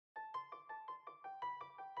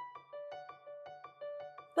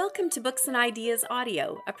Welcome to Books and Ideas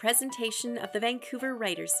Audio, a presentation of the Vancouver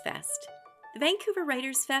Writers Fest. The Vancouver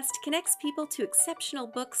Writers Fest connects people to exceptional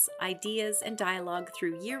books, ideas, and dialogue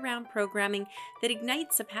through year-round programming that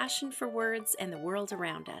ignites a passion for words and the world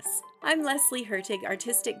around us. I'm Leslie Hertig,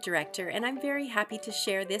 Artistic Director, and I'm very happy to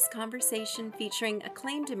share this conversation featuring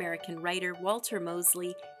acclaimed American writer Walter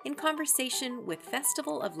Mosley in conversation with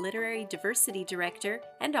Festival of Literary Diversity Director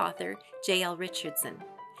and author J.L. Richardson.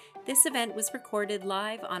 This event was recorded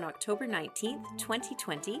live on October 19th,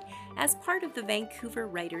 2020, as part of the Vancouver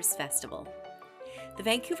Writers Festival. The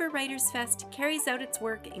Vancouver Writers Fest carries out its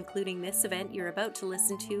work, including this event you're about to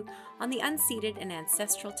listen to, on the unceded and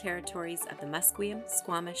ancestral territories of the Musqueam,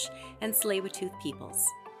 Squamish, and Tsleil-Waututh peoples.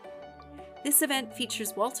 This event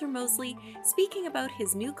features Walter Mosley speaking about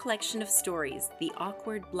his new collection of stories, The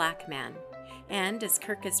Awkward Black Man. And as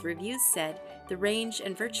Kirkus Reviews said, the range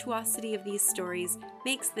and virtuosity of these stories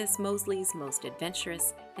makes this Mosley's most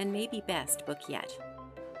adventurous and maybe best book yet.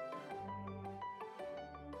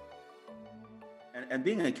 And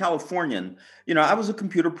being a Californian, I was a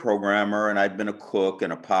computer programmer and I'd been a cook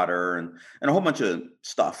and a potter and a whole bunch of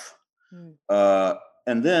stuff. And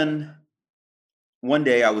then one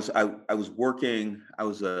day I was working. I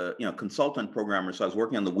was a consultant programmer, so I was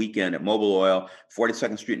working on the weekend at Mobil Oil,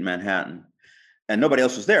 42nd Street in Manhattan. And nobody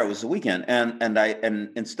else was there. It was the weekend,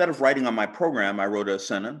 and instead of writing on my program, I wrote a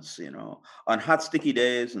sentence. On hot, sticky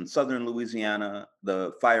days in southern Louisiana,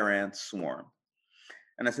 the fire ants swarm.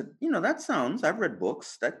 And I said, I've read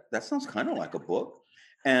books. That sounds kind of like a book,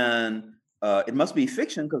 and it must be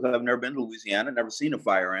fiction because I've never been to Louisiana, never seen a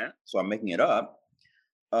fire ant, so I'm making it up.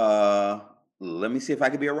 Let me see if I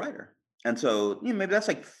could be a writer. And so, maybe that's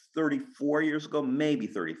like 34 years ago, maybe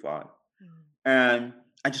 35, and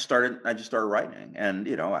I just started writing, and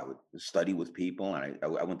I would study with people, and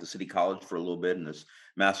I went to City College for a little bit in this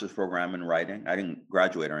master's program in writing. I didn't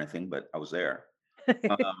graduate or anything, but I was there,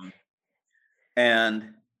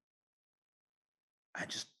 and I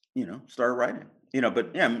just started writing.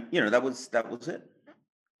 But that was it.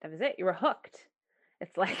 That was it. You were hooked.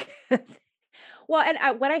 It's like, well,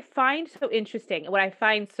 and what I find so interesting, what I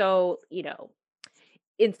find so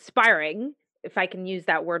inspiring, if I can use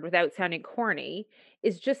that word without sounding corny,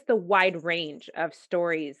 is just the wide range of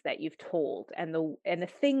stories that you've told and the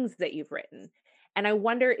things that you've written. And I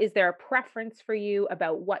wonder, is there a preference for you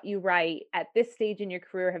about what you write at this stage in your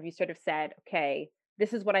career? Have you sort of said, okay,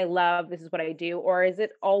 this is what I love, this is what I do, or is it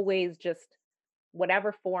always just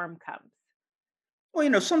whatever form comes?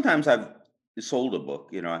 Well, sometimes I've sold a book.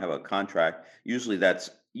 I have a contract. Usually that's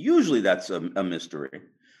a mystery,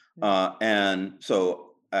 and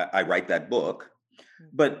so I write that book.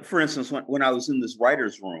 But for instance, when I was in this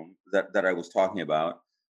writer's room that I was talking about,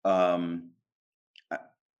 I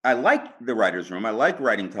like the writer's room. I like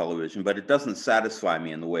writing television, but it doesn't satisfy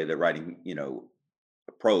me in the way that writing,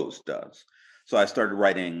 prose does. So I started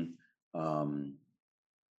writing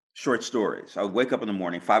short stories. I would wake up in the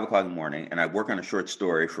morning, 5 o'clock in the morning, and I'd work on a short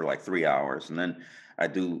story for like 3 hours. And then I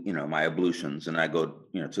do, my ablutions and I go,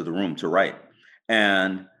 to the room to write.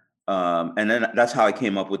 And then that's how I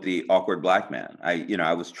came up with The Awkward Black Man.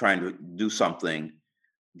 I was trying to do something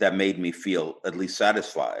that made me feel at least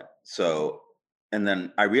satisfied. So, and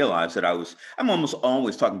then I realized that I'm almost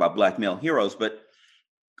always talking about Black male heroes, but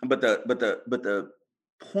the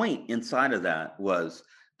point inside of that was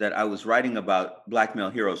that I was writing about Black male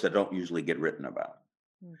heroes that don't usually get written about.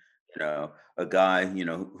 A guy,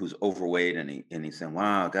 who's overweight and he's saying,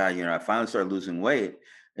 wow, God, I finally started losing weight,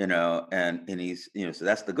 and he's, so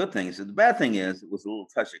that's the good thing. He said, the bad thing is it was a little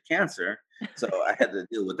touch of cancer. So I had to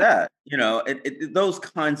deal with that, those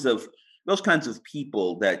kinds of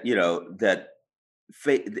people that,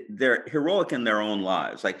 they're heroic in their own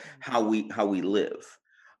lives, like how we live.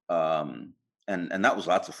 And that was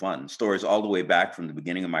lots of fun. Stories all the way back from the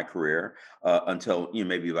beginning of my career until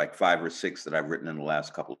maybe like 5 or 6 that I've written in the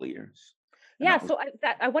last couple of years. Yeah, so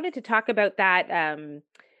I wanted to talk about that.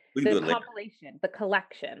 We can do The it later. compilation, the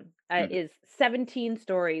collection is 17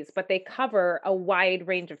 stories, but they cover a wide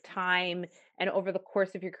range of time and over the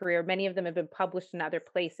course of your career. Many of them have been published in other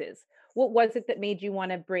places. What was it that made you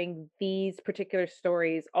want to bring these particular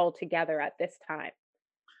stories all together at this time?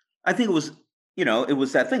 I think it was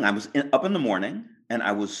that thing. I was up in the morning and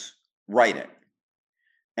I was writing,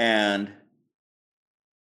 and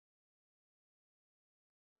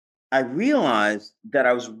I realized that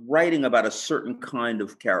I was writing about a certain kind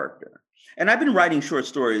of character. And I've been writing short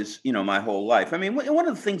stories, my whole life. I mean, one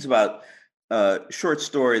of the things about short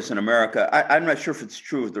stories in America, I'm not sure if it's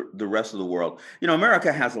true of the rest of the world.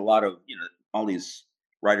 America has a lot of, all these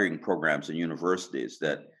writing programs in universities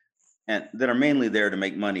that are mainly there to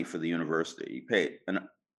make money for the university. You pay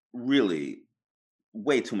really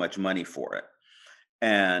way too much money for it,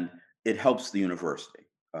 and it helps the university,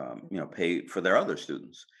 pay for their other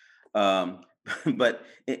students. Um, but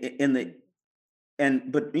in the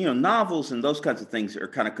and but novels and those kinds of things are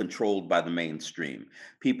kind of controlled by the mainstream.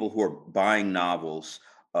 People who are buying novels,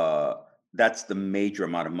 uh, that's the major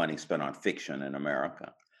amount of money spent on fiction in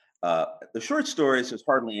America. The short stories, there's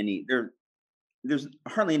hardly any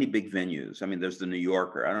big venues. I mean, there's the New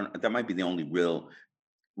Yorker. I don't. That might be the only real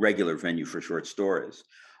regular venue for short stories.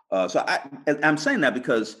 I'm saying that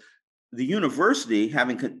because the university,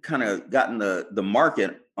 having kind of gotten the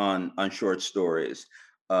market on short stories,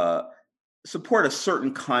 uh, support a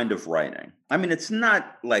certain kind of writing. I mean, it's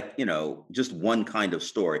not like, just one kind of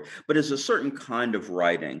story, but it's a certain kind of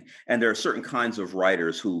writing. And there are certain kinds of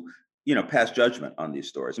writers who, pass judgment on these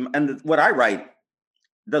stories. And what I write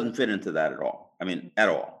doesn't fit into that at all. I mean, at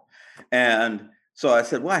all. And so I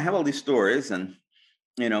said, well, I have all these stories, and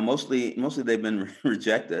mostly they've been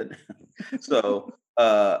rejected. So,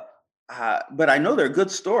 but I know they're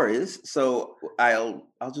good stories, so I'll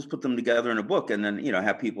just put them together in a book, and then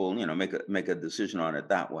have people make a decision on it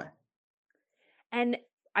that way. And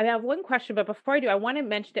I have one question, but before I do, I want to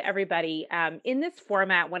mention to everybody in this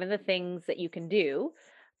format, one of the things that you can do,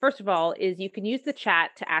 first of all, is you can use the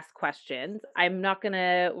chat to ask questions.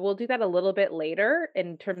 We'll do that a little bit later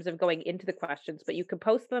in terms of going into the questions, but you can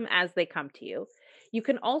post them as they come to you. You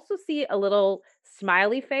can also see a little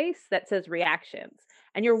smiley face that says reactions,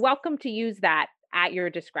 and you're welcome to use that at your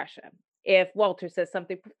discretion. If Walter says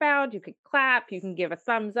something profound, you can clap, you can give a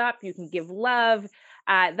thumbs up, you can give love.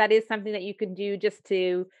 That is something that you can do just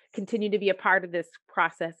to continue to be a part of this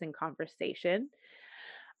process and conversation.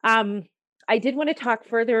 Um, I did want to talk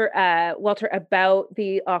further, Walter, about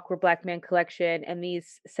the Awkward Black Man collection and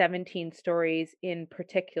these 17 stories in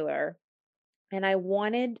particular. And I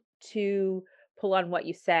wanted to pull on what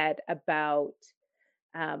you said about,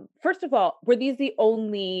 first of all, were these the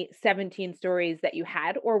only 17 stories that you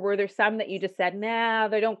had, or were there some that you just said, nah,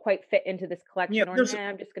 they don't quite fit into this Yeah, collection, or there's nah,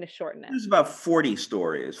 I'm just going to shorten it? there's about 40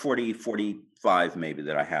 stories, 45 maybe,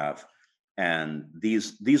 that I have, and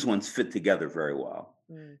these ones fit together very well.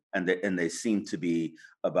 Mm. And they seem to be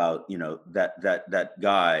about that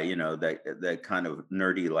guy, that kind of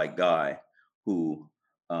nerdy like guy who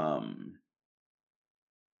um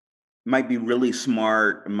might be really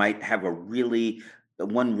smart, might have a really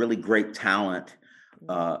one really great talent,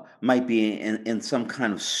 Mm. might be in some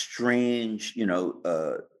kind of strange,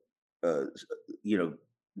 s- you know,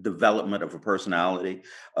 development of a personality,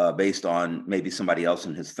 based on maybe somebody else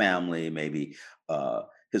in his family, maybe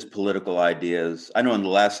his political ideas. I know in the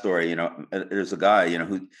last story, there's a guy,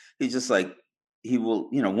 who he's just like, he will,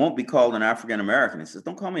 won't be called an African American. He says,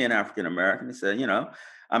 "Don't call me an African American." He said,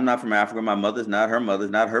 "I'm not from Africa. My mother's not. Her mother's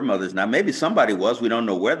not. Her mother's not. Maybe somebody was. We don't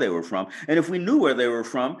know where they were from. And if we knew where they were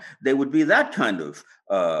from, they would be that kind of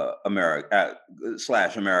American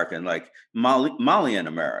slash American, like Malian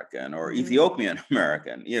American or Mhm. Ethiopian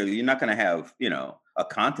American. You're not going to have, a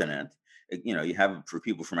continent. You have it for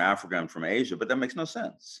people from Africa and from Asia, but that makes no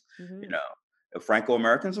sense. You Mhm. know, Franco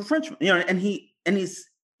American's a Frenchman. And he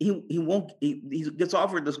won't. He gets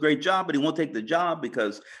offered this great job, but he won't take the job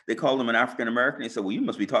because they called him an African American. He said, "Well, you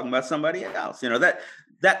must be talking about somebody else."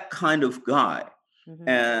 That kind of guy. Mhm.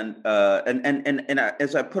 And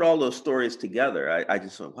as I put all those stories together, I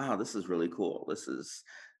just thought, wow, this is really cool.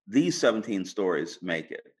 These 17 stories make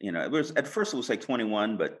it. It was, at Mhm. first it was like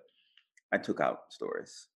 21, but I took out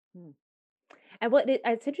stories. Mm. And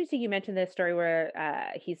it's interesting you mentioned this story where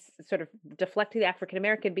he's sort of deflecting the African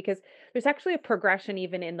American because there's actually a progression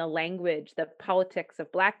even in the language, the politics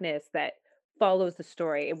of blackness that follows the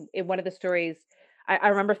story. In one of the stories, I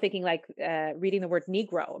remember thinking like reading the word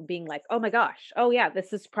Negro and being like, oh my gosh, oh yeah,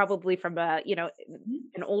 this is probably from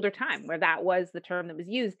an older time where that was the term that was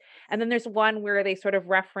used. And then there's one where they sort of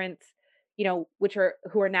reference, which are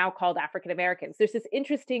who are now called African Americans. There's this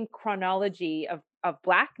interesting chronology of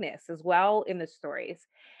blackness as well in the stories.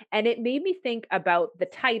 And it made me think about the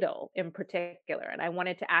title in particular. And I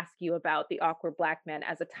wanted to ask you about the Awkward Black Man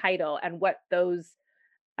as a title and what those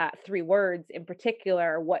three words in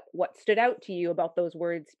particular, what stood out to you about those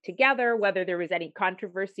words together, whether there was any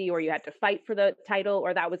controversy or you had to fight for the title,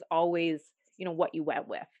 or that was always, what you went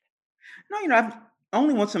with. No, I've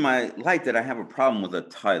only once in my life that I have a problem with a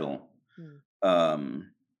title, Mm.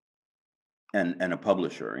 um, and a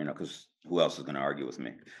publisher, because who else is going to argue with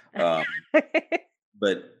me? Um,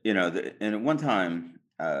 but and at one time,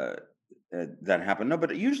 that happened. No,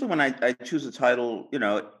 but usually when I choose a title, it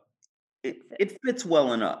It's it. it fits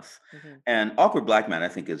well enough. Mhm. And Awkward Black Man, I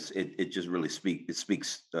think, it just really speaks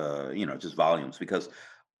just volumes, because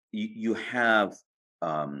you have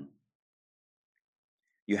um,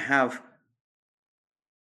 you have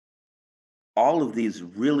all of these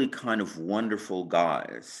really kind of wonderful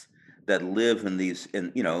guys that live in these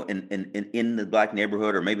in the black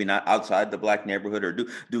neighborhood, or maybe not outside the black neighborhood, or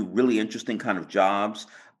do really interesting kind of jobs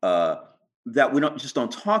uh that we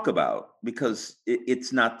don't talk about, because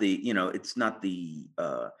it's not the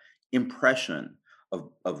impression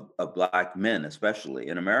of black men, especially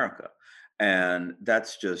in America. And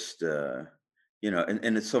that's just and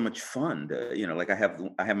it's so much fun to, like I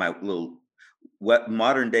have my little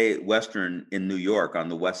modern day Western in New York on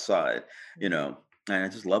the West Side, and I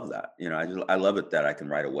just love that. I love it that I can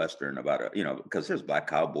write a Western about because there's black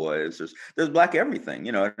cowboys, there's black everything,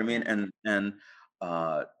 you know what I mean? And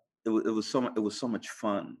uh, it was so much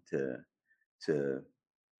fun to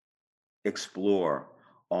explore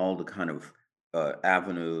all the kind of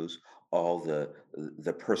avenues, all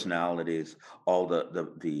the personalities, all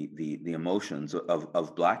the emotions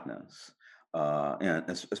of blackness,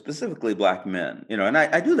 and specifically black men. And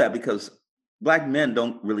I do that because black men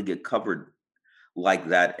don't really get covered like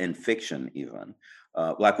that in fiction. Even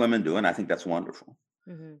black women do, and I think that's wonderful.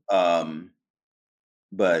 Hmm. Um,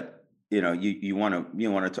 but you want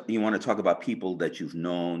to talk about people that you've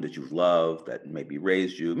known, that you've loved, that maybe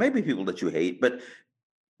raised you, maybe people that you hate, but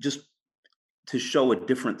just to show a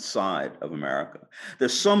different side of America.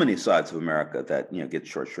 There's so many sides of America that get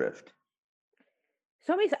short shrift.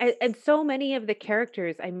 So many, and so many of the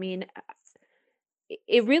characters. I mean,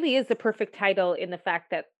 it really is the perfect title in the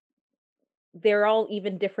fact that they're all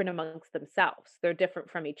even different amongst themselves. They're different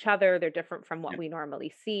from each other. They're different from what Yeah. we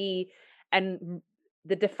normally see, and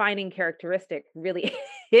the defining characteristic really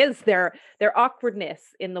is their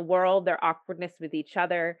awkwardness in the world, their awkwardness with each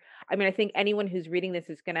other. I mean, I think anyone who's reading this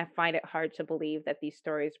is going to find it hard to believe that these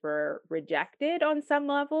stories were rejected on some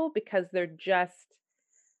level, because they're just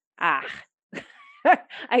ah.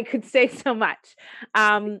 I could say so much.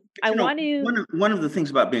 But, I want to. one of the things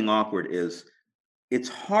about being awkward is it's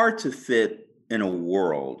hard to fit in a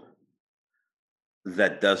world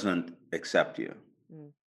that doesn't accept you.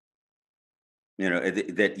 Mm,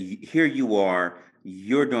 Here you are,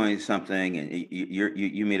 you're doing something, and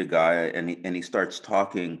you meet a guy, and he starts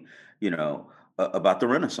talking, you know, about the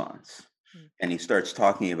Renaissance, mm, and he starts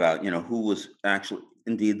talking about who was actually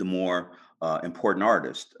indeed the more important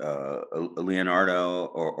artist, Leonardo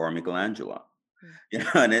or Michelangelo.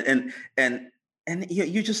 mm, And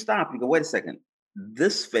you just stop. You go, wait a second.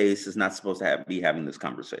 This face is not supposed to be having this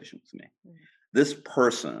conversation with me. mm. This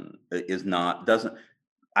person is not doesn't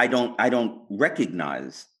I don't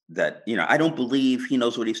recognize that, I don't believe he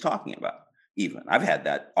knows what he's talking about. Even I've had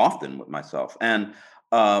that often with myself. And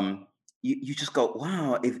you just go,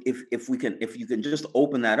 wow, if you can just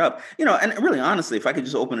open that up, and really honestly, if I could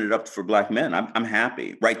just open it up for black men, I'm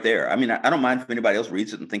happy right there. I mean, I don't mind if anybody else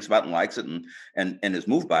reads it and thinks about it and likes it and is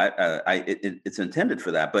moved by it. It's intended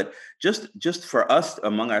for that. But just for us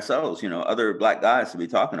among ourselves, other black guys to be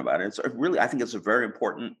talking about it, I think it's a very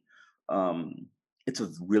important um it's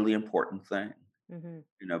a really important thing, Mhm.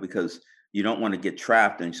 because you don't want to get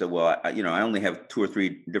trapped and you say, well, I only have two or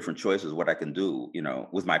three different choices what I can do,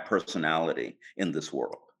 with my personality in this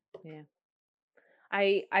world. Yeah.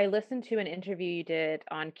 I listened to an interview you did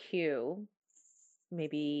on Q,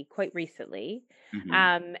 maybe quite recently.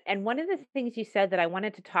 Hmm. And one of the things you said that I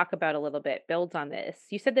wanted to talk about a little bit builds on this.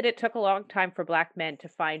 You said that it took a long time for Black men to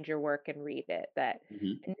find your work and read it, that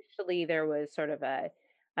Hmm. initially there was sort of a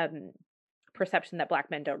um, perception that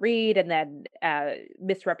Black men don't read, and then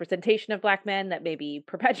misrepresentation of Black men that maybe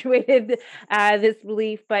perpetuated this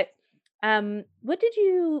belief. But um, what did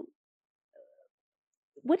you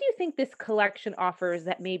what do you think this collection offers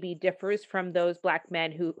that maybe differs from those Black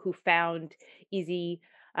men who found Easy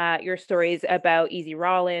your stories about Easy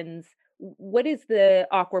Rollins? What is the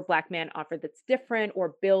awkward Black man offer that's different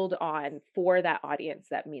or build on for that audience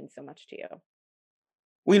that means so much to you?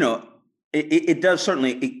 Well, it does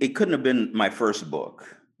certainly. It couldn't have been my first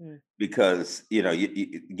book, Mm, because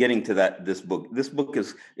getting to this book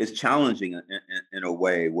is challenging in a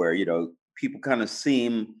way where people kind of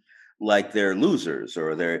seem like they're losers,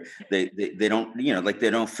 or they don't, like they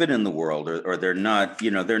don't fit in the world, or they're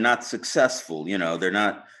not successful, they're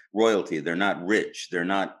not royalty, they're not rich, they're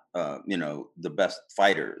not the best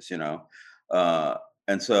fighters, uh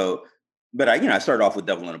and so, but I started off with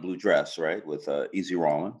Devil in a Blue Dress, right, with Easy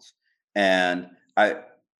Rollins. And I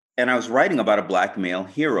I was writing about a black male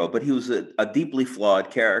hero, but he was a deeply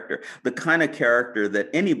flawed character, the kind of character that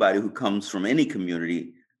anybody who comes from any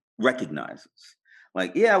community recognizes.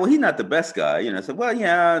 Like, yeah, well, he's not the best guy, So, well,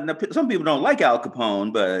 yeah, no, some people don't like Al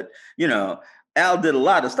Capone, but you know, Al did a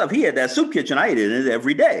lot of stuff. He had that soup kitchen. I ate in it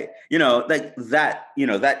every day. Like that.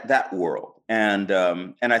 That world. And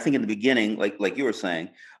I think in the beginning, like you were saying,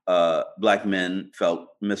 Black men felt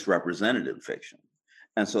misrepresented in fiction,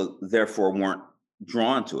 and so therefore weren't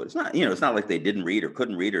drawn to it. It's not like they didn't read or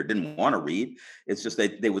couldn't read or didn't want to read. It's just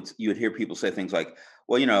you would hear people say things like,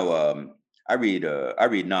 well, I read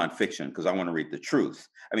nonfiction because I want to read the truth.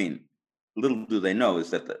 I mean, little do they know is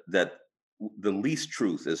that the least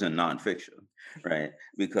truth is in nonfiction, right?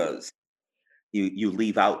 Because you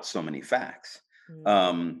leave out so many facts.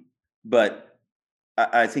 Mm. But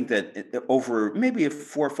I think that over maybe a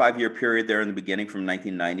 4 or 5 year period there in the beginning, from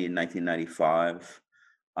 1990 and 1995,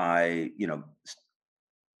 I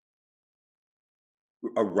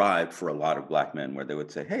arrived for a lot of Black men where they would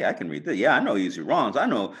say, "Hey, I can read this. Yeah, I know Easy Wrongs. I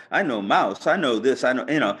know Maus. I know this. I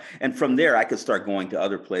know." And from there, I could start going to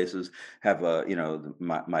other places. Have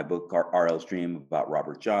my book R.L.'s Dream about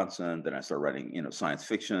Robert Johnson. Then I started writing science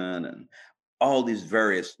fiction and all these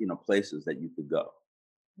various places that you could go.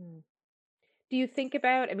 Mm. Do you think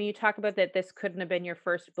about, I mean, you talk about that this couldn't have been your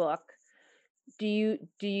first book. Do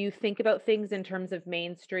you think about things in terms of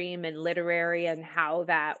mainstream and literary and how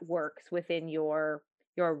that works within your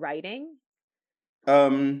writing?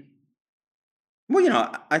 Um,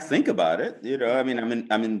 well, I think about it. I mean,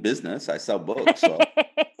 I'm in business. I sell books, so.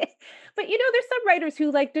 But there's some writers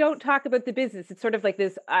who like don't talk about the business. It's sort of like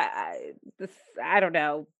this I don't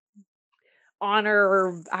know, honor,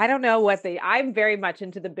 or I don't know what they I'm very much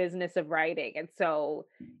into the business of writing. And so,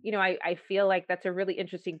 I feel like that's a really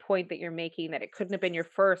interesting point that you're making, that it couldn't have been your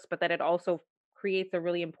first, but that it also creates a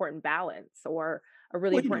really important balance or a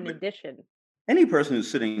really Well, important addition. any person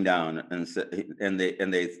who's sitting down and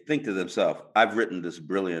they think to themselves, "I've written this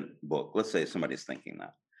brilliant book." Let's say somebody's thinking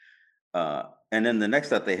that, and then the next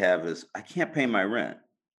thought they have is, "I can't pay my rent."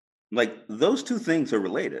 Like those two things are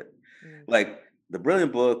related. Mm. Like the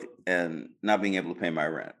brilliant book and not being able to pay my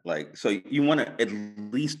rent. Like so, you want to at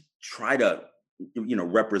least try to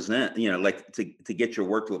represent, like to get your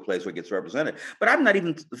work to a place where it gets represented. But I'm not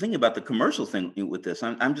even thinking about the commercial thing with this.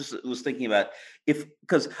 I'm just was thinking about, if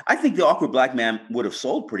because I think The Awkward Black Man would have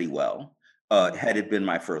sold pretty well Mm. had it been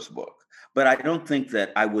my first book. But I don't think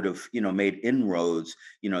that I would have made inroads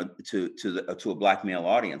to a Black male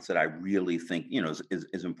audience that I really think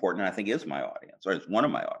is important, and I think is my audience, or is one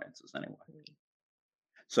of my audiences anyway. Mm.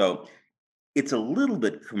 So it's a little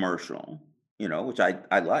bit commercial, which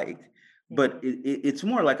I like, Yeah. but it's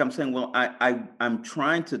more like I'm saying, well, I'm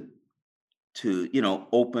trying to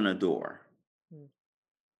open a door Mm.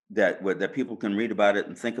 that people can read about it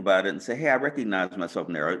and think about it and say, hey, I recognize myself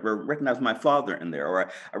in there, or recognize my father in there, or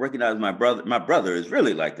I recognize my brother. My brother is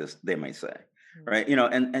really like this, they may say, Mm. right?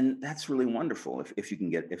 And that's really wonderful if you can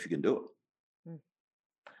do it. Mm.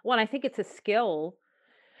 Well, and I think it's a skill.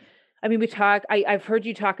 I mean, I've heard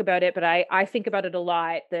you talk about it, but I think about it a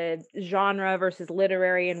lot, the genre versus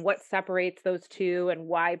literary and what separates those two and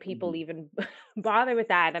why people Mhm. even bother with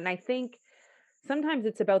that. And I think sometimes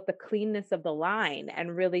it's about the cleanness of the line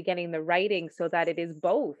and really getting the writing so that it is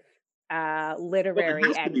both Well, it literary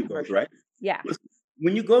has to and be both, commercial. right? Yeah. Listen,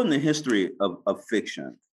 when you go in the history of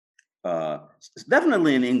fiction,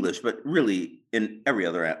 definitely in English, but really in every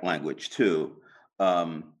other language too.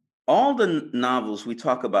 Um, all the novels we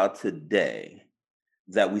talk about today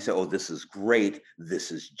that we say, "Oh, this is great,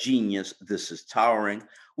 this is genius, this is towering,"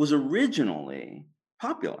 was originally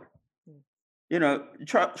popular. Mm.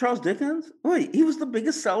 Charles Dickens, wait, he was the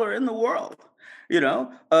biggest seller in the world.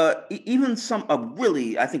 Even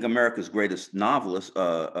really, I think America's greatest novelist,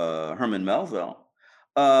 Herman Melville.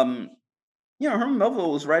 Um, Herman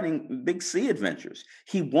Melville was writing big sea adventures.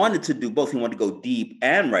 He wanted to do both. He wanted to go deep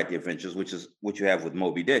and write the adventures, which is what you have with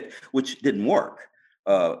Moby Dick, which didn't work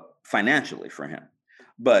financially for him.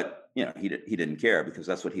 But he didn't care because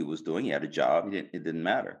that's what he was doing. He had a job. It didn't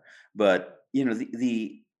matter. But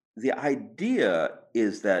the idea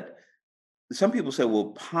is that some people say,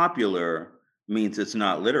 well, popular means it's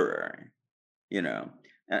not literary. You know,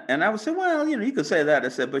 and I would say, well, you could say that. I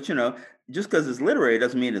said, but just because it's literary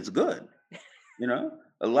doesn't mean it's good. There are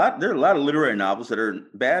a lot of literary novels that are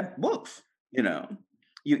bad books. You know,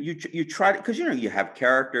 you try to, because you have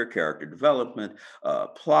character development,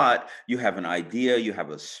 plot. You have an idea. You have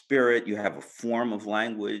a spirit. You have a form of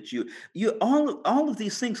language. You all of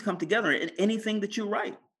these things come together in anything that you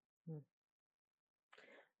write.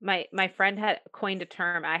 Mm. My friend had coined a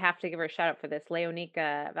term. I have to give her a shout out for this.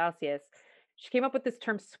 Leonika Valsius. She came up with this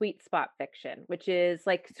term sweet spot fiction, which is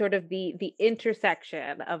like sort of the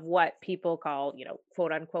intersection of what people call,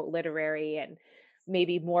 quote unquote literary and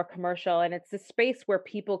maybe more commercial. And it's a space where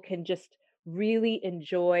people can just really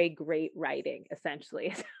enjoy great writing, essentially,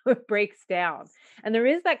 is how it breaks down. And there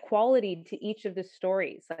is that quality to each of the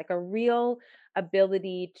stories, like a real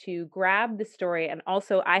ability to grab the story. And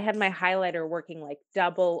also, I had my highlighter working like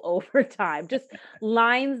double overtime, just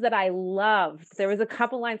lines that I loved. There was a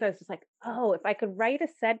couple lines I was just like, oh, if I could write a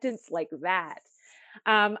sentence like that.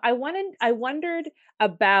 I wondered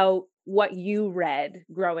about what you read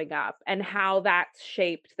growing up and how that's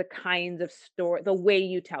shaped the kinds of story, the way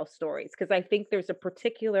you tell stories. Because I think there's a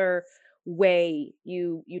particular way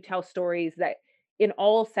you tell stories that in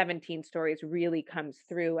all 17 stories really comes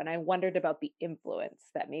through. And I wondered about the influence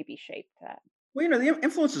that maybe shaped that. Well, the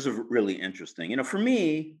influences are really interesting. For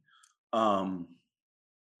me, um,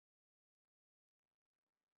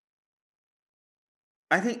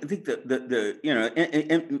 I think the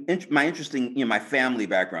my interesting my family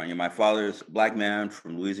background. My father's black man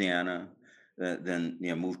from Louisiana, then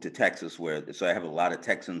moved to Texas, where so I have a lot of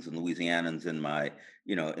Texans and Louisianans in my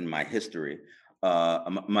history.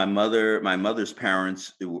 My mother's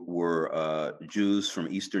parents were Jews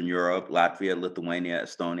from Eastern Europe, Latvia, Lithuania,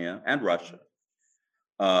 Estonia, and Russia.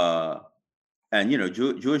 Uh, and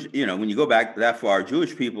Jewish, when you go back that far,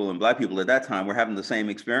 Jewish people and black people at that time were having the same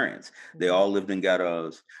experience. They Mhm. all lived in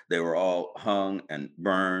ghettos. They were all hung and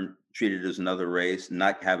burned, treated as another race,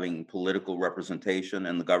 not having political representation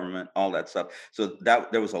in the government, all that stuff. So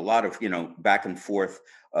that there was a lot of back and forth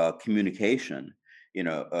communication,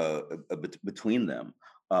 between them,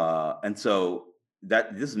 and so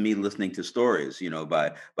that this is me listening to stories,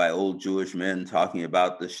 by old Jewish men talking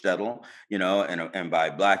about the shtetl, and by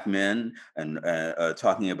black men and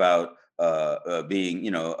talking about being,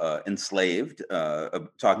 enslaved,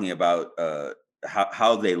 talking about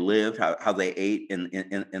how they lived, how they ate in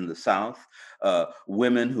the South.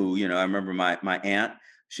 Women who, I remember my aunt.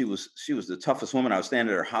 She was the toughest woman. I was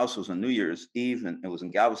standing at her house. It was on New Year's Eve, and it was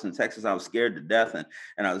in Galveston, Texas. I was scared to death, and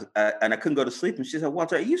I couldn't go to sleep. And she said,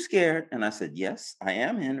 "Walter, are you scared?" And I said, "Yes, I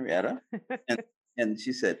am, Henrietta." And and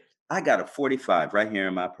she said, "I got a 45 right here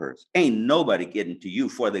in my purse. Ain't nobody getting to you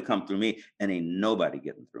before they come through me, and ain't nobody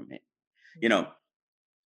getting through me." You know,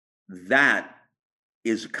 that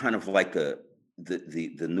is kind of like the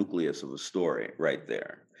nucleus of a story right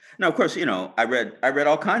there. Now, of course, I read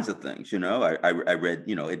all kinds of things. I read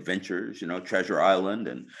adventures, Treasure Island,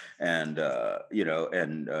 and the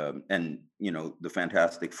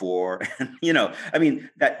Fantastic Four, and I mean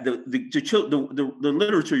that the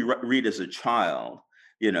literature you read as a child,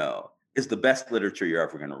 is the best literature you're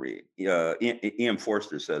ever going to read. Ian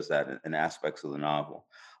Forster says that in aspects of the novel.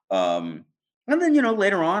 And then,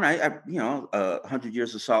 later on, 100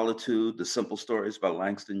 Years of Solitude, The Simple Stories by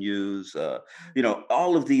Langston Hughes,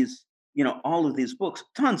 all of these books,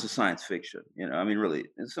 tons of science fiction. I mean, really,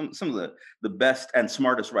 and some of the best and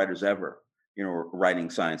smartest writers ever,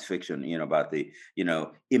 writing science fiction. About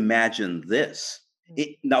imagine this.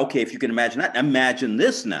 Now, okay, if you can imagine that, imagine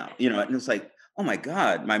this now. And it's like, oh my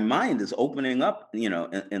God, my mind is opening up.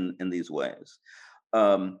 In these ways.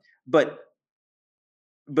 Um, but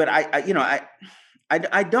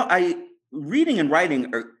I don't I reading and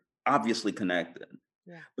writing are obviously connected,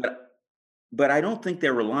 Yeah. but I don't think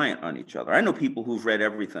they're reliant on each other. I know people who've read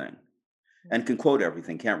everything and can quote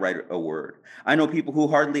everything, can't write a word. I know people who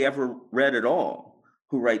hardly ever read at all,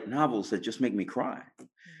 who write novels that just make me cry.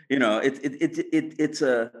 It's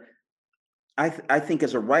a I think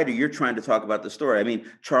as a writer, you're trying to talk about the story. I mean,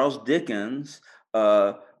 Charles Dickens,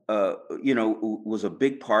 uh, was a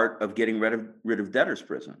big part of getting rid of debtor's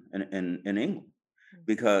prison in England,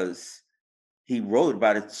 because he wrote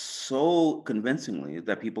about it so convincingly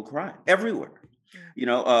that people cried everywhere.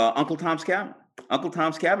 Uncle Tom's Cabin. Uncle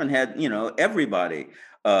Tom's Cabin had everybody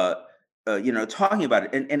uh, talking about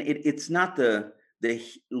it, and it's not the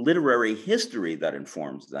literary history that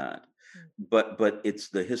informs that, but it's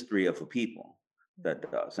the history of a people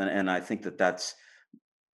that does, and I think that's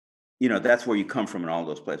where you come from in all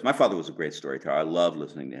those places. My father was a great storyteller. I love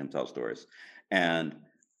listening to him tell stories, and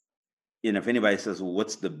if anybody says, "Well,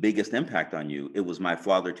 what's the biggest impact on you?" It was my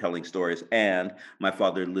father telling stories and my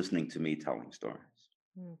father listening to me telling stories.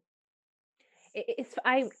 Mm. It's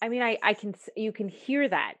I mean you can hear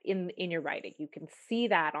that in your writing. You can see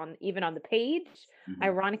that on even on the page, Mhm.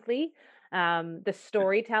 ironically. The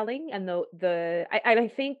storytelling and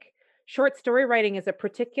I think short story writing is a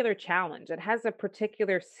particular challenge. It has a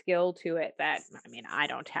particular skill to it that I mean I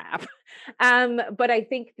don't have. But I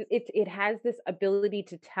think it has this ability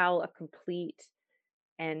to tell a complete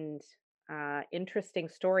and interesting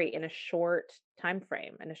story in a short time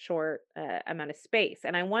frame in a short amount of space.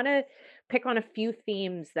 And I want to pick on a few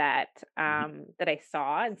themes that Mhm. that I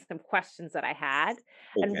saw and some questions that I had.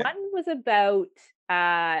 And Okay. one was about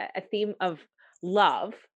a theme of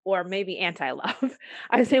love or maybe anti-love.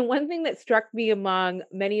 I was saying one thing that struck me among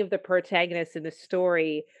many of the protagonists in the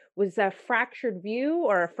story was a fractured view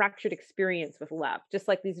or a fractured experience with love, just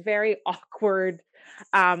like these very awkward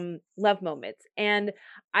love moments. And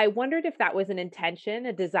I wondered if that was an intention,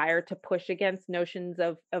 a desire to push against notions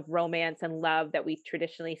of romance and love that we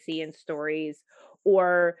traditionally see in stories,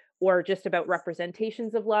 or just about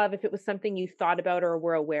representations of love, if it was something you thought about or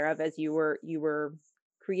were aware of as you were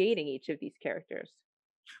creating each of these characters.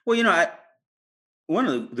 Well, one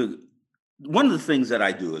of one of the things that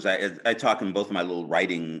I do is I talk in both of my little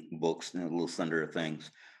writing books, little thunder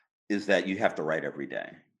things, is that you have to write every day.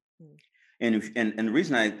 Mm, And the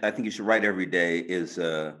reason I think you should write every day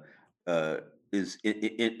uh, is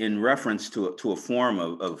in reference to a form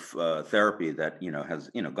of therapy that has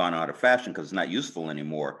gone out of fashion because it's not useful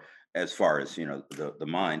anymore as far as the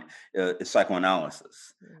mind is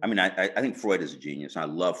psychoanalysis. I mm, mean, I think Freud is a genius. I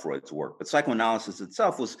love Freud's work, but psychoanalysis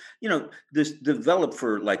itself was this developed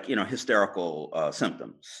for like hysterical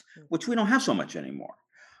symptoms, mm, which we don't have so much anymore.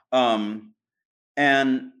 Um,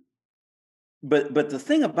 and but the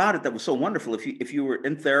thing about it that was so wonderful, if you were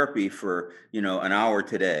in therapy for an hour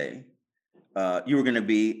today, you were going to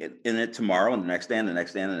be in it tomorrow and the next day and the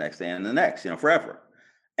next day and the next day and the next, forever.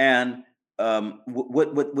 And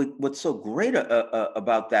what's so great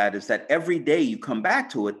about that is that every day you come back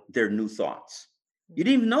to it, there are new thoughts. You mm.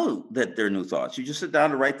 didn't even know that there are new thoughts. You just sit down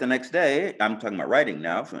to write the next day. I'm talking about writing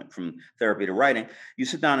now, from therapy to writing. You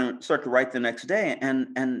sit down and start to write the next day,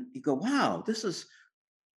 and you go, wow, this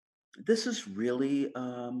is really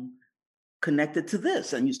connected to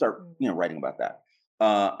this, and you start Mm, writing about that.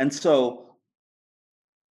 And so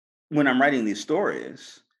when I'm writing these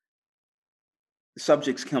stories,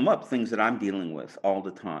 subjects come up, things that I'm dealing with all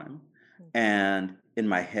the time, mm, and in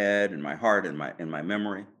my head, in my heart, in my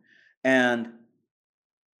memory, and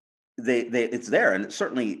they it's there, and it's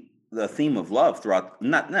certainly the theme of love throughout.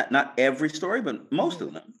 Not every story, but most mhm.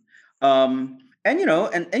 of them. And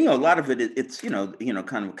a lot of it's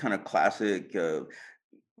kind of classic.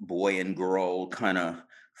 Boy and girl kind of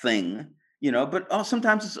thing, but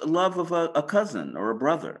sometimes it's a love of a cousin or a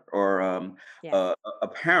brother or Yes. a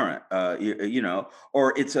parent,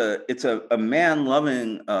 or it's a man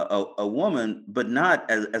loving a woman, but not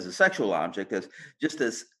as a sexual object, as Mm, just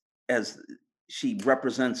as she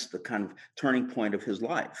represents the kind of turning point of his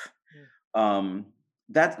life. mm, Um,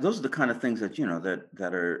 that those are the kind of things that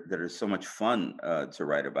that are so much fun to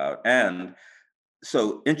write about, and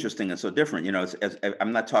so interesting and so different.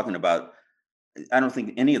 I'm not talking about. I don't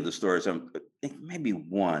think any of the stories. I think maybe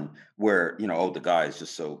one where oh, the guy is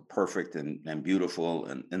just so perfect and beautiful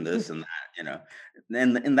and mm. this and that.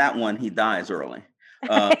 And in that one he dies early.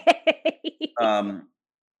 Uh, um,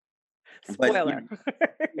 but Spoiler.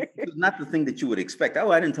 it's not the thing that you would expect.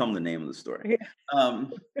 Oh, I didn't tell him the name of the story. Yeah.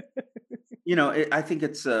 Um, I think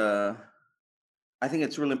it's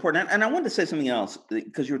really important. And I wanted to say something else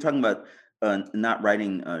because you were talking about not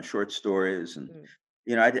writing short stories, and Mm,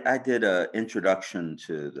 I did a introduction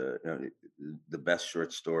to the best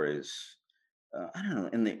short stories. I don't know,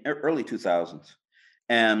 in the early 2000s,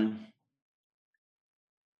 and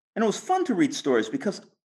it was fun to read stories because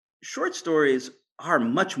short stories are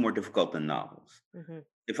much more difficult than novels. mhm,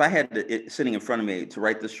 If I had sitting in front of me to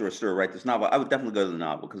write this short story, write this novel, I would definitely go to the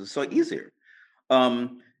novel because it's so mm, easier.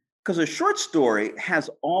 Because a short story has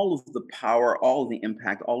all of the power, all of the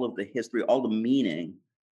impact, all of the history, all the meaning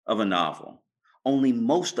of a novel. Only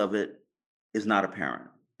most of it is not apparent.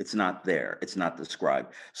 It's not there. It's not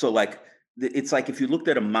described. So, like, it's like if you looked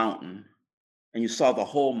at a mountain and you saw the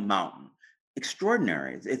whole mountain,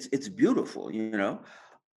 extraordinary. It's beautiful.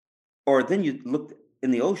 Or then you looked in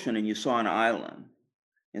the ocean and you saw an island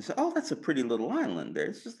and say, "Oh, that's a pretty little island there.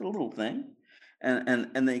 It's just a little thing." And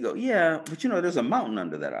then you go, "Yeah, but there's a mountain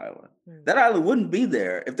under that island. mm. That island wouldn't be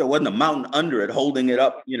there if there wasn't a mountain under it holding it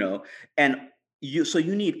up." And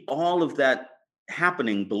you need all of that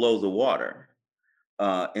happening below the water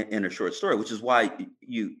in a short story, which is why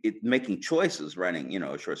making choices writing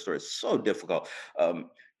a short story is so difficult.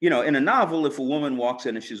 In a novel, if a woman walks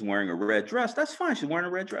in and she's wearing a red dress, that's fine. She's wearing a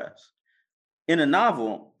red dress. In a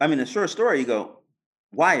novel, I mean, a short story, you go,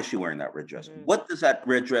 why is she wearing that red dress? Mhm. What does that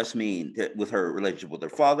red dress mean with her relationship with her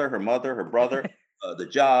father, her mother, her brother, the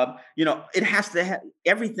job? It has to have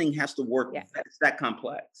everything has to work. Yeah. It's that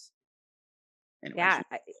complex. Anyways, Yeah,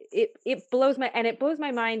 it blows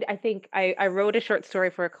my mind. I think I wrote a short story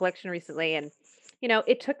for a collection recently, and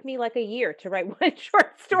it took me like a year to write one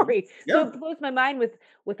short mhm. story. So Yeah. it blows my mind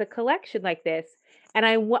with a collection like this. And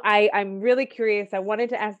I'm really curious. I wanted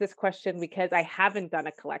to ask this question because I haven't done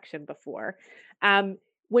a collection before. Um,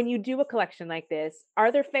 when you do a collection like this, are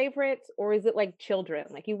there favorites or is it like children?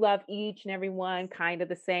 Like you love each and every one kind of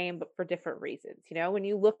the same, but for different reasons? You know, when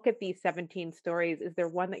you look at these 17 stories, is there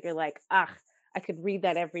one that you're like, ah, I could read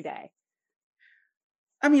that every day?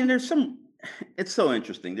 I mean, there's some. It's so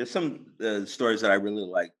interesting. There's some stories that I really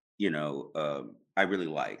like. I really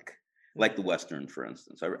like the Western, for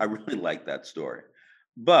instance. I really like that story,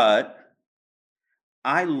 but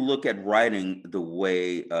I look at writing the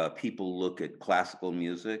way people look at classical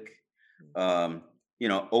music. Mhm. Um,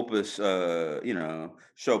 Opus,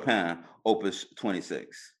 Chopin, Opus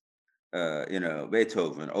 26.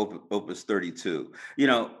 Beethoven, Opus 32.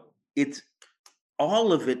 It's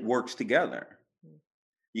all of it works together.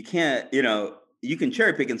 You can't, you can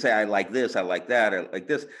cherry pick and say, I like this, I like that, I like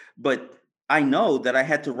this. But I know that I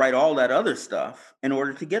had to write all that other stuff in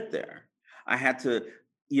order to get there. I had to,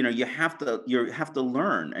 you have to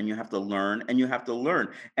learn and you have to learn and you have to learn.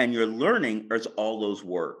 And your learning is all those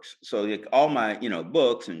works. So like all my,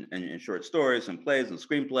 books and short stories and plays and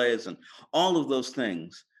screenplays and all of those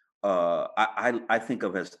things, I think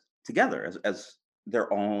of as together, as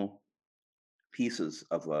they're all pieces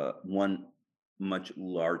of one much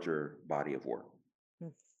larger body of work.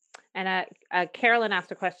 Mm. And Carolyn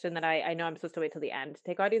asked a question that I know I'm supposed to wait till the end to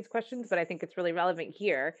take audience questions, but I think it's really relevant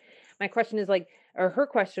here. My question is like, or her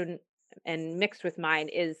question, and mixed with mine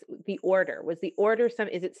is the order. Was the order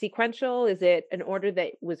is it sequential? Is it an order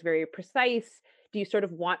that was very precise? Do you sort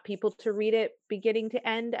of want people to read it beginning to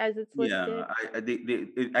end as it's listed?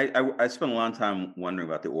 Yeah, I spent a long time wondering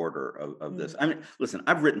about the order of this. Mm, I mean, listen,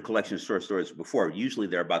 I've written collections of short stories before. Usually,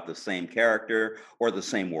 they're about the same character or the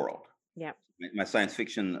same world. yeah. My science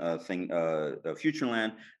fiction thing,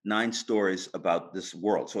 Futureland, 9 stories about this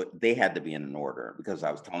world. So they had to be in an order because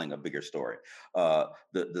I was telling a bigger story.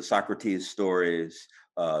 The Socrates stories,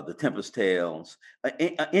 the Tempest Tales,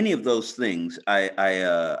 any of those things, I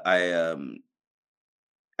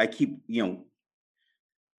keep,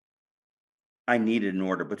 I needed an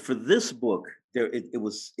order. But for this book, it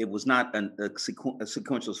was not a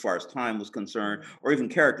sequential as far as time was concerned, Mm, or even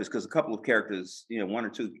characters, because a couple of characters, one or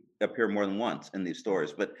two appear more than once in these mm,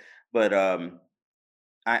 stories. But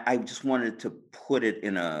I just wanted to put it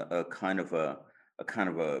in a kind of a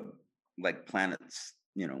like planets,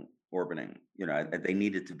 orbiting. They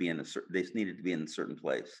needed to be in they needed to be in a certain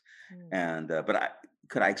place, mm, and but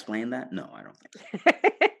could I explain that? No, I don't think so.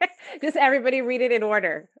 mm. Just everybody read it in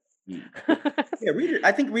order. Mm. Yeah, read it.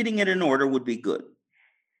 I think reading it in order would be good.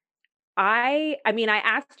 I mean, I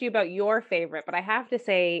asked you about your favorite, but I have to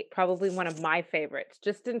say probably one of my favorites,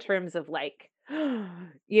 just in terms of like,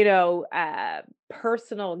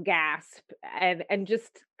 personal gasp and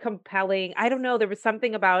just compelling. I don't know, there was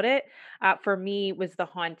something about it. For me, was The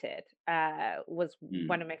Haunted, was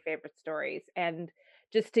one Mm. of my favorite stories. And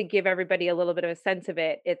just to give everybody a little bit of a sense of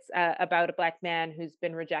it, it's about a black man who's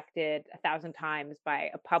been rejected 1,000 times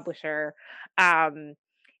by a publisher. Um,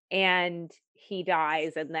 and he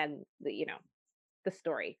dies and then the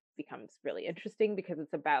story becomes really interesting because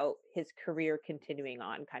it's about his career continuing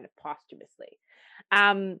on kind of posthumously.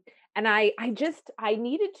 um and I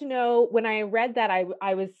needed to know when I read that.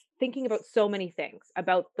 I was thinking about so many things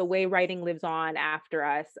about the way writing lives on after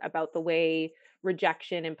us, about the way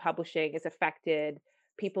rejection in publishing has affected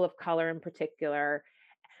people of color in particular.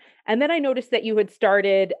 And then I noticed that you had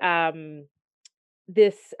started the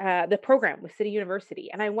program with City University,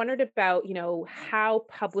 and I wondered about, how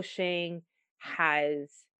publishing has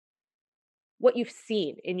what you've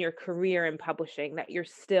seen in your career in publishing that you're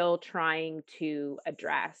still trying to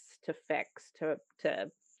address, to fix, to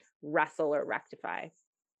wrestle or rectify.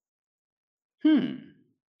 Hmm.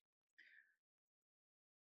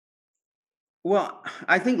 Well,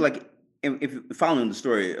 I think like if following the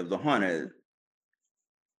story of the haunted,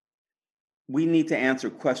 we need to answer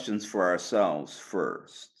questions for ourselves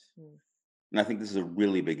first. Mm, And I think this is a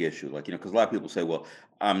really big issue. Like, because a lot of people say, well,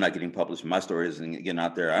 I'm not getting published. My story isn't getting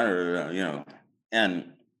out there. I don't know,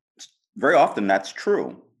 and very often that's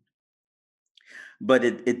true. But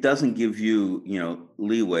it doesn't give you,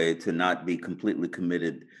 leeway to not be completely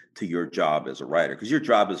committed to your job as a writer, because your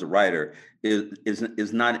job as a writer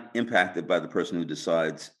is not impacted by the person who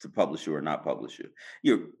decides to publish you or not publish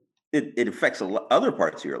you. It affects other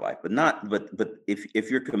parts of your life, but not but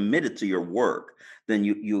if you're committed to your work, then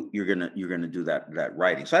you're gonna do that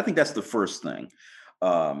writing. So I think that's the first thing.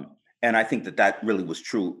 And I think that really was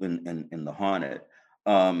true in the haunted.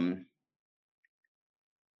 um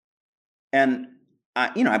and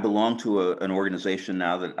I belong to an organization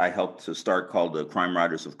now that I helped to start, called the Crime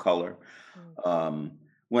Writers of Color. mm,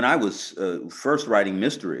 When I was first writing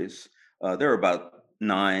mysteries, there were about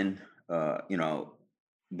 9,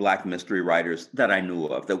 Black mystery writers that I knew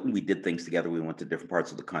of, that we did things together. We went to different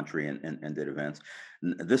parts of the country and did events.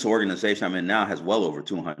 This organization I'm in now has well over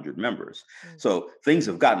 200 members. Mm. So things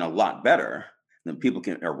have gotten a lot better. Then people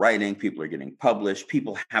are writing, people are getting published,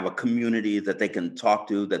 people have a community that they can talk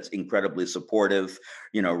to that's incredibly supportive,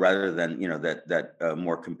 rather than, that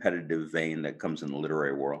more competitive vein that comes in the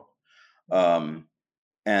literary world. Um,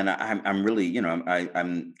 and I'm really,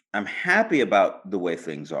 I'm happy about the way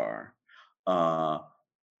things are. Uh,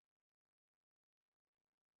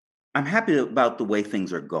 I'm happy about the way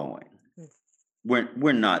things are going. Mm.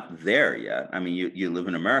 We're not there yet. I mean, you live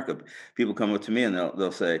in America. People come up to me and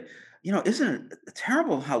they'll say, isn't it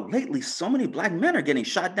terrible how lately so many Black men are getting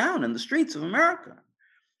shot down in the streets of America?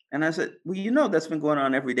 And I said, well, that's been going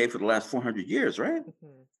on every day for the last 400 years, right? And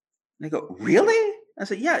Mhm. they go, really? I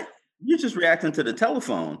said, yeah. You're just reacting to the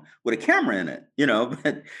telephone with a camera in it,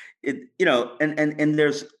 but and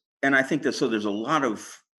there's, and I think that, so there's a lot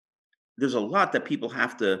that people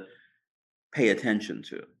have to pay attention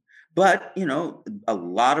to. But, a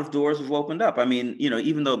lot of doors have opened up. I mean,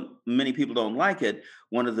 even though many people don't like it,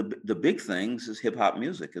 one of the big things is hip hop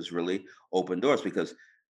music has really opened doors, because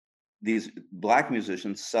these Black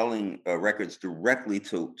musicians selling records directly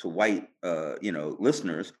to white,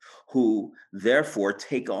 listeners, who therefore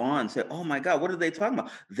take on, say, oh my God, what are they talking about?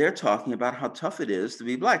 They're talking about how tough it is to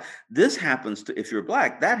be Black. This happens to, if you're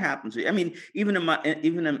Black, that happens to, I mean, even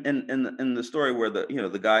in the story where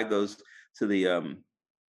the guy goes to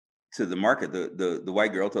the market, the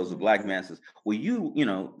white girl tells the Black man, says, well,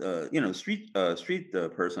 street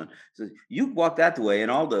person says, you walk that way, and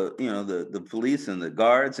all the police and the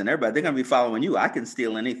guards and everybody, they're going to be following you. I can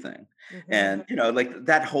steal anything. Mhm. And like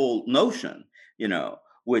that whole notion,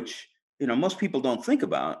 which most people don't think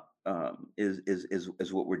about,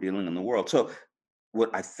 is what we're dealing in the world. So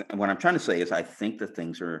what I'm trying to say is, I think that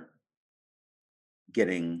things are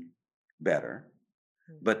getting better,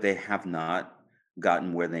 Mm. but they have not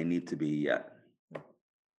gotten where they need to be yet.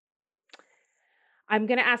 I'm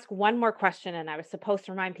going to ask one more question, and I was supposed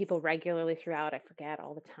to remind people regularly throughout. I forget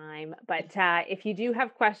all the time. But if you do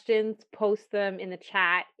have questions, post them in the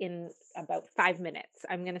chat in about 5 minutes.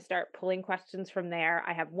 I'm going to start pulling questions from there.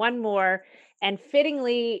 I have one more, and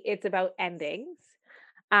fittingly, it's about endings.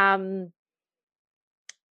 Um,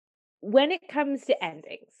 when it comes to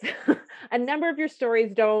endings, a number of your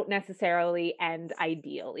stories don't necessarily end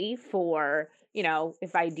ideally for,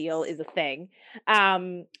 if ideal is a thing.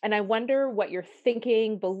 And I wonder what your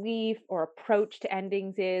thinking, belief, or approach to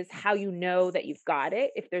endings is, how you know that you've got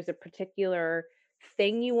it, if there's a particular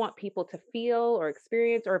thing you want people to feel or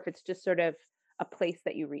experience, or if it's just sort of a place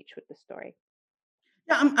that you reach with the story.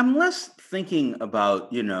 Yeah, I'm less thinking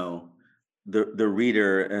about, the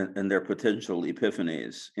reader and their potential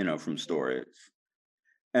epiphanies, from stories,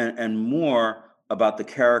 and more about the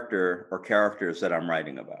character or characters that I'm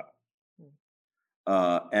writing about.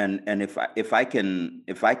 Mm. And if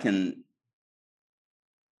I can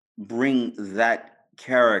bring that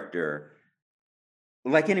character,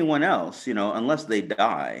 like anyone else, unless they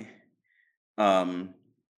die, um,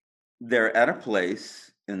 they're at a place,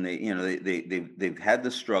 and they've had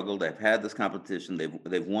this struggle, they've had this competition,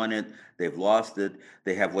 they've won it, they've lost it,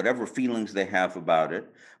 they have whatever feelings they have about it,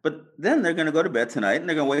 but then they're going to go to bed tonight, and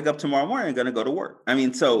they're going to wake up tomorrow morning and going to go to work. I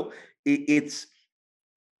mean, so it's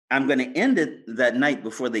I'm going to end it that night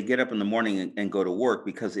before they get up in the morning and go to work,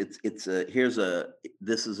 because it's a here's a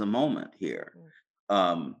this is a moment here. Mm.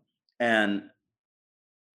 um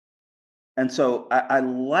and so I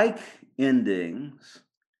like endings,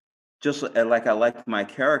 just like I like my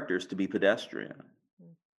characters to be pedestrian,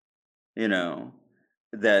 Mm. you know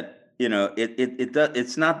that it does,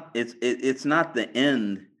 it's not the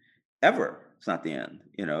end ever. It's not the end.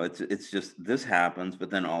 It's just, this happens, but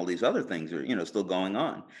then all these other things are, still going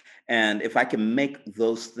on. And if I can make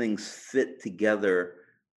those things fit together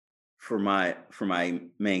for my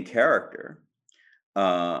main character,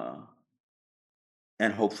 uh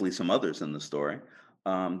and hopefully some others in the story,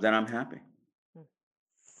 then I'm happy. Mm.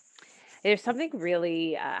 There's something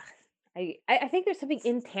really, I think there's something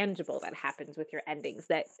intangible that happens with your endings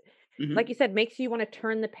that, like you Hmm. said, makes you want to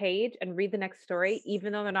turn the page and read the next story,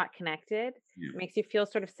 even though they're not connected. Yeah. It makes you feel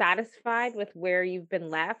sort of satisfied with where you've been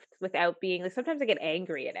left without being like, sometimes I get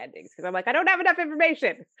angry at endings because I'm like, I don't have enough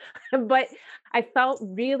information. But I felt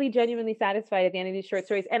really genuinely satisfied at the end of these short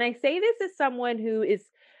stories. And I say this as someone who is,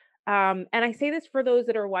 and I say this for those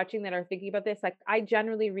that are watching that are thinking about this, like I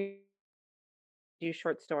generally read do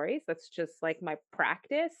short stories. That's just like my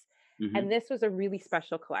practice. And Hmm. this was a really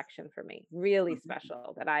special collection for me, really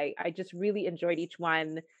special that I just really enjoyed each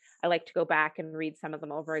one. I like to go back and read some of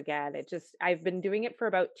them over again. I've been doing it for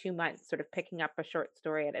about 2 months, sort of picking up a short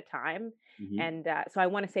story at a time. Mhm. And so I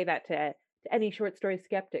want to say that to any short story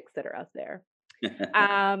skeptics that are out there.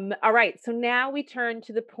 All right. So now we turn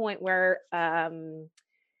to the point where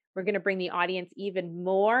we're going to bring the audience even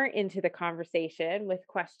more into the conversation with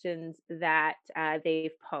questions that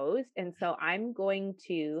they've posed. And so I'm going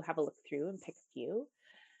to have a look through and pick a few.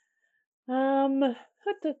 At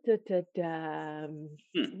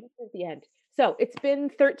Hmm. the end. So it's been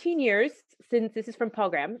 13 years since this is from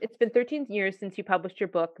Palgram. It's been 13 years since you published your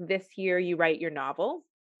book. This year you write your novel.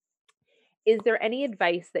 Is there any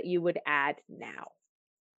advice that you would add now?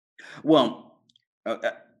 Well, uh,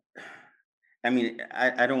 uh, I mean,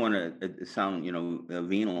 I don't want to sound,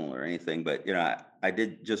 venal or anything, but I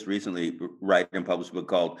did just recently write and publish a book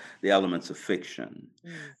called The Elements of Fiction.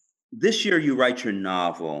 Mm, This year, you write your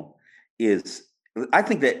novel is. I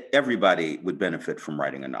think that everybody would benefit from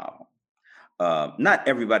writing a novel. Not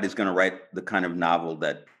everybody's going to write the kind of novel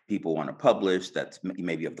that people want to publish. That's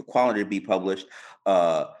maybe of the quality to be published.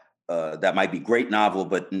 Uh, that might be great novel,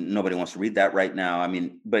 but nobody wants to read that right now. I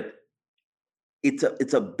mean, but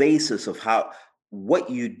it's a basis of how what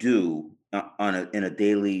you do in a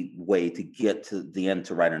daily way to get to the end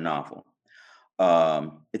to write a novel.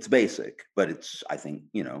 It's basic, but it's I think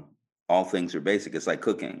all things are basic. It's like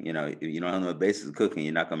cooking. If you don't know the basics of cooking,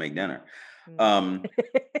 you're not going to make dinner. mm. Um,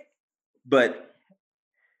 but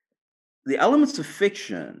the elements of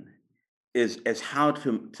fiction is how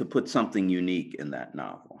to put something unique in that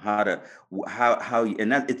novel, how to how you,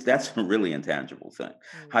 and that's a really intangible thing,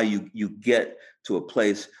 Mm, how you get to a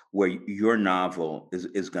place where your novel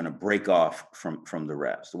is going to break off from the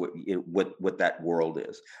rest, what that world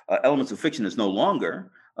is. Elements of fiction is no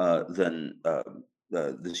longer than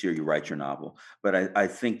this year you write your novel, but I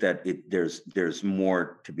think that there's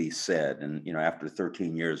more to be said, and after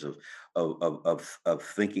 13 years of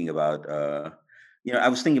thinking about I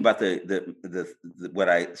was thinking about the what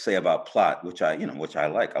I say about plot, which I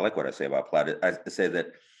like. I like what I say about plot. I say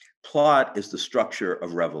that plot is the structure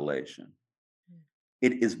of revelation. mm,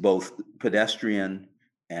 It is both pedestrian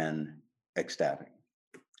and ecstatic,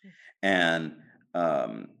 mm. and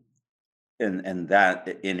um,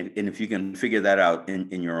 and if you can figure that out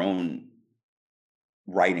in your own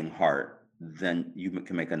writing heart, then you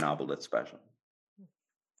can make a novel that's special.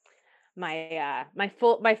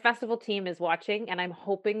 My festival team is watching, and I'm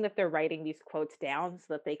hoping that they're writing these quotes down so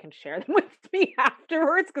that they can share them with me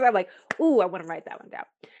afterwards, because I'm like, ooh, I want to write that one down.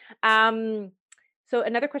 Um, so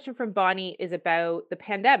another question from Bonnie is about the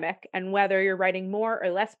pandemic and whether you're writing more or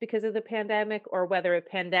less because of the pandemic, or whether a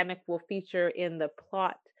pandemic will feature in the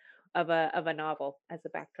plot of a novel as a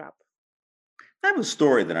backdrop. I have a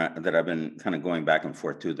story that I've been kind of going back and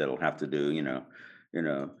forth to that'll have to do, you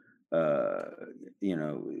know, uh,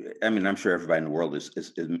 I mean, I'm sure everybody in the world is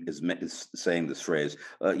saying this phrase,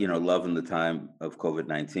 love in the time of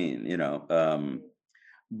COVID-19,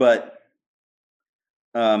 but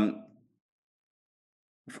um,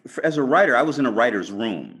 as a writer, I was in a writer's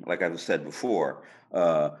room, like I've said before,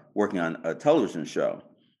 working on a television show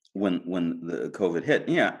when the COVID hit.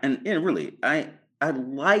 Yeah, and really, I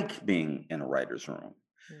like being in a writer's room.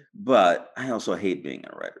 Mm, But I also hate being in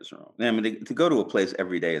a writer's room. I mean, to go to a place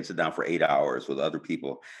every day and sit down for 8 hours with other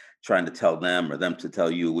people, trying to tell them or them to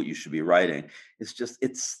tell you what you should be writing,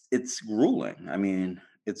 it's grueling. I mean,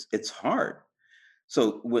 it's hard.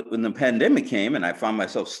 So when the pandemic came and I found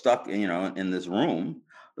myself stuck, in this room,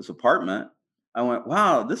 this apartment, I went,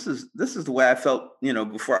 wow, this is the way I felt,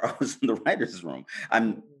 before I was in the writer's room.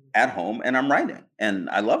 I'm mm. at home and I'm writing and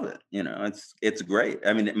I love it. It's great.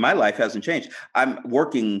 I mean, my life hasn't changed. I'm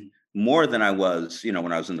working more than I was,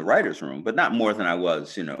 when I was in the writer's room, but not more than I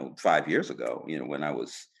was, 5 years ago, when I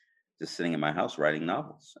was just sitting in my house writing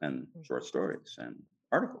novels and Mm, short stories and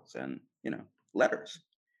articles and, letters.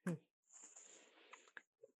 mm.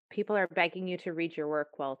 People are begging you to read your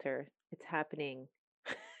work, Walter. It's happening.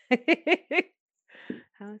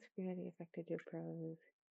 How has creativity affected your prose?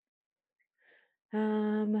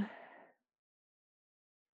 Um,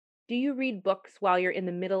 do you read books while you're in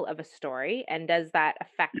the middle of a story, and does that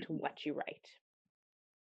affect what you write?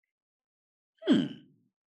 Hmm.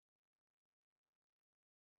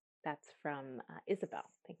 That's from Isabel.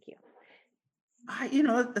 Thank you.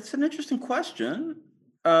 That's an interesting question.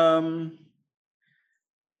 Um,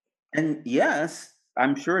 and yes,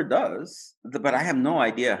 I'm sure it does, but I have no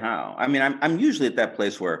idea how. I mean, I'm usually at that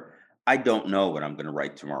place where I don't know what I'm going to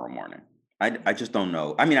write tomorrow morning. I just don't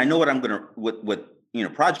know. I mean, I know what I'm going to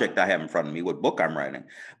what project I have in front of me, what book I'm writing,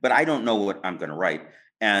 but I don't know what I'm going to write.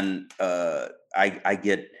 And I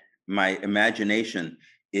get my imagination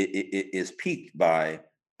is piqued by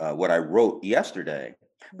what I wrote yesterday,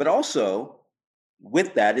 but Mm, also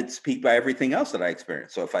with that, it's peaked by everything else that I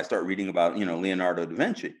experienced. So if I start reading about, Leonardo da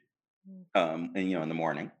Vinci, mm. and in the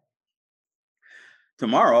morning,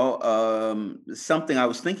 tomorrow, something I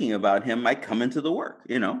was thinking about him might come into the work.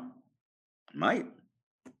 Might.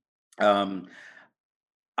 Um,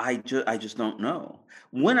 I just don't know.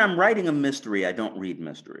 When I'm writing a mystery, I don't read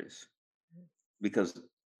mysteries because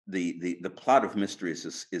the plot of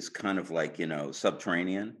mysteries is kind of like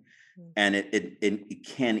subterranean, Mm, and it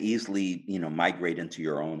can easily migrate into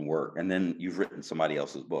your own work, and then you've written somebody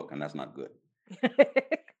else's book, and that's not good. mm.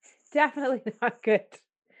 Definitely not good.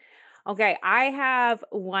 Okay, I have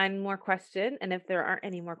one more question, and if there aren't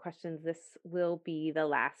any more questions, this will be the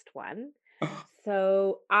last one.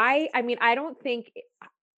 So, I mean, I don't think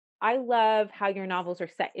I love how your novels are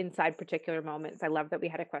set inside particular moments. I love that we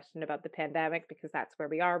had a question about the pandemic because that's where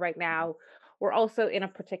we are right now. We're also in a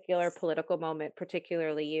particular political moment,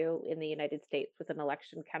 particularly you in the United States with an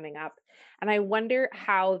election coming up. And I wonder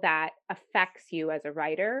how that affects you as a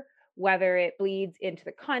writer, whether it bleeds into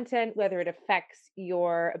the content, whether it affects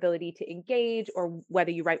your ability to engage, or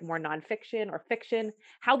whether you write more nonfiction or fiction,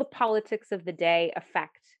 how the politics of the day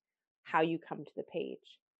affect how you come to the page.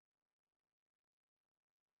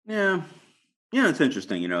 Yeah, it's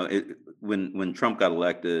interesting. When Trump got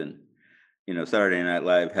elected, Saturday Night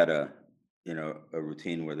Live had a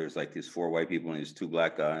routine where there's like these four white people and these two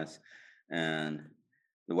black guys, and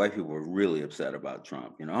the white people were really upset about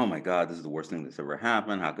Trump. Oh my God, this is the worst thing that's ever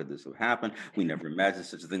happened. How could this have happened? We never imagined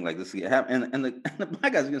such a thing like this could happen. And the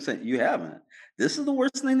black guys are gonna say, "You haven't. This is the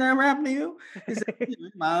worst thing that ever happened to you." He said,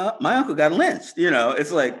 My uncle got lynched."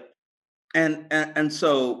 It's like, and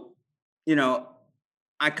so, you know,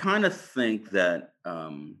 I kind of think that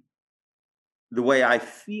the way I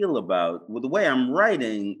feel about, well, the way I'm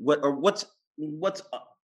writing, what's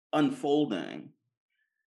unfolding,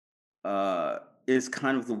 uh, is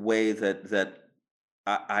kind of the way that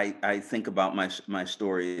I think about my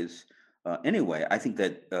stories. Anyway, I think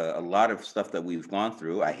that a lot of stuff that we've gone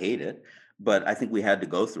through, I hate it, but I think we had to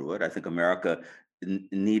go through it. I think America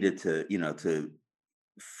needed to,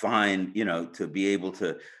 to be able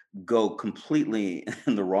to go completely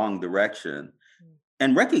in the wrong direction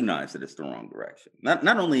and recognize that it's the wrong direction. Not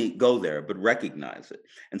only go there, but recognize it.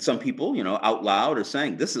 And some people, out loud are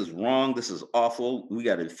saying, "This is wrong. This is awful. We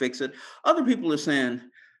got to fix it." Other people are saying,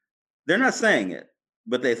 they're not saying it,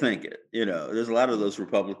 but they think it. There's a lot of those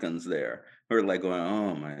Republicans there who are like going,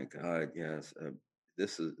 "Oh my God, yes,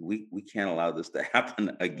 this is we can't allow this to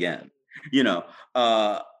happen again." You know,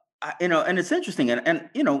 uh, and it's interesting, and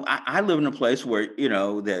I live in a place where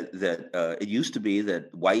that it used to be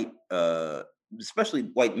that white, especially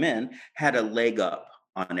white men, had a leg up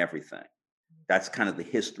on everything. That's kind of the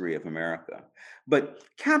history of America, but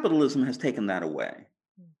capitalism has taken that away.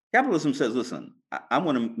 Capitalism says, listen, I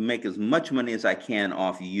want to make as much money as I can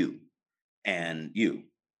off you and you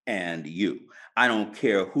and you. I don't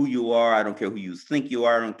care who you are. I don't care who you think you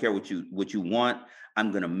are. I don't care what you want.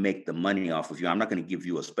 I'm going to make the money off of you. I'm not going to give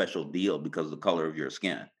you a special deal because of the color of your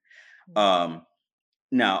skin. Um,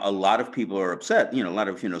 Now, a lot of people are upset. A lot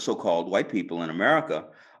of so-called white people in America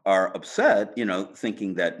are upset.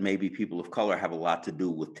 Thinking that maybe people of color have a lot to do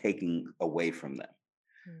with taking away from them.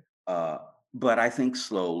 Uh, but I think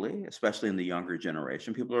slowly, especially in the younger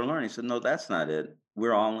generation, people are learning. So no, that's not it.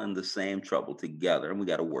 We're all in the same trouble together, and we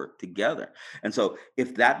got to work together. And so,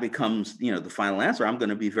 if that becomes, the final answer, I'm going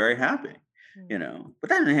to be very happy. But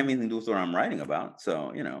that doesn't have anything to do with what I'm writing about. So,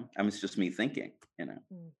 I mean, it's just me thinking.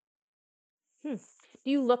 Hmm. Do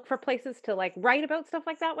you look for places to like write about stuff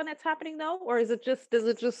like that when it's happening though? Or is it just does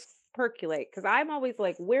it just percolate? Because I'm always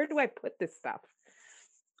like, where do I put this stuff?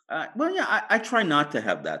 Well, yeah, I try not to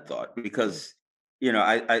have that thought Mm, because, it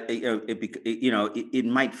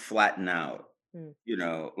might flatten out. mm,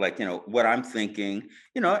 Like what I'm thinking.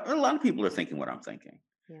 A lot of people are thinking what I'm thinking.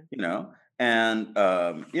 yeah. And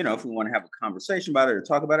if we want to have a conversation about it or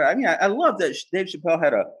talk about it, I mean, I love that Dave Chappelle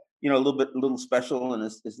had a little special in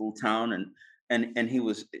this little town, and he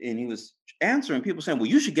was answering people saying, well,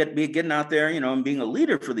 you should be getting out there, and being a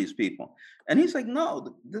leader for these people. And he's like,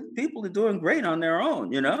 no, the people are doing great on their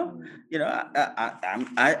own. Mm,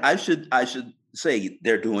 I should say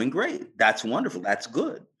they're doing great. That's wonderful. That's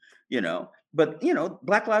good. But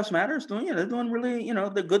Black Lives Matter is doing, they're doing really,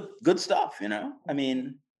 the good stuff. I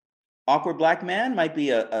mean, awkward black man might be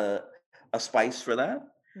a spice for that,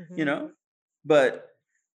 you mhm. know, but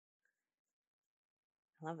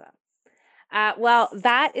I love that. Well,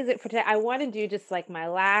 that is it for today. I want to do just like my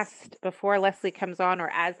last before Leslie comes on, or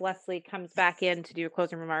as Leslie comes back in to do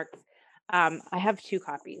closing remarks. I have two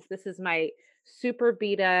copies. This is my super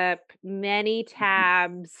beat up, many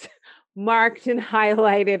tabs, marked and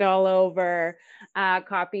highlighted all over,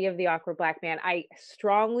 copy of The Awkward Black Man. I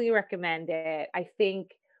strongly recommend it. I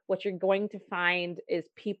think what you're going to find is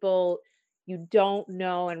people you don't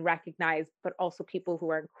know and recognize, but also people who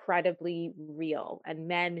are incredibly real, and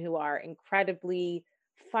men who are incredibly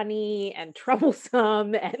funny and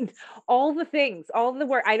troublesome and all the things, all the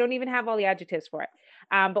word. I don't even have all the adjectives for it.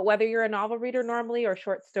 But whether you're a novel reader normally or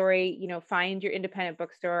short story, find your independent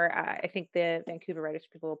bookstore. I think the Vancouver Writers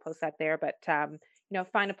people will post that there, but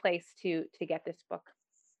find a place to get this book.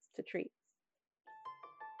 It's a treat.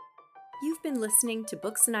 You've been listening to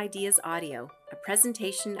Books and Ideas Audio, a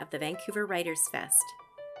presentation of the Vancouver Writers Fest.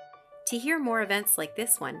 To hear more events like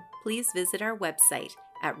this one, please visit our website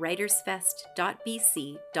at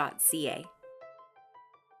writersfest.bc.ca.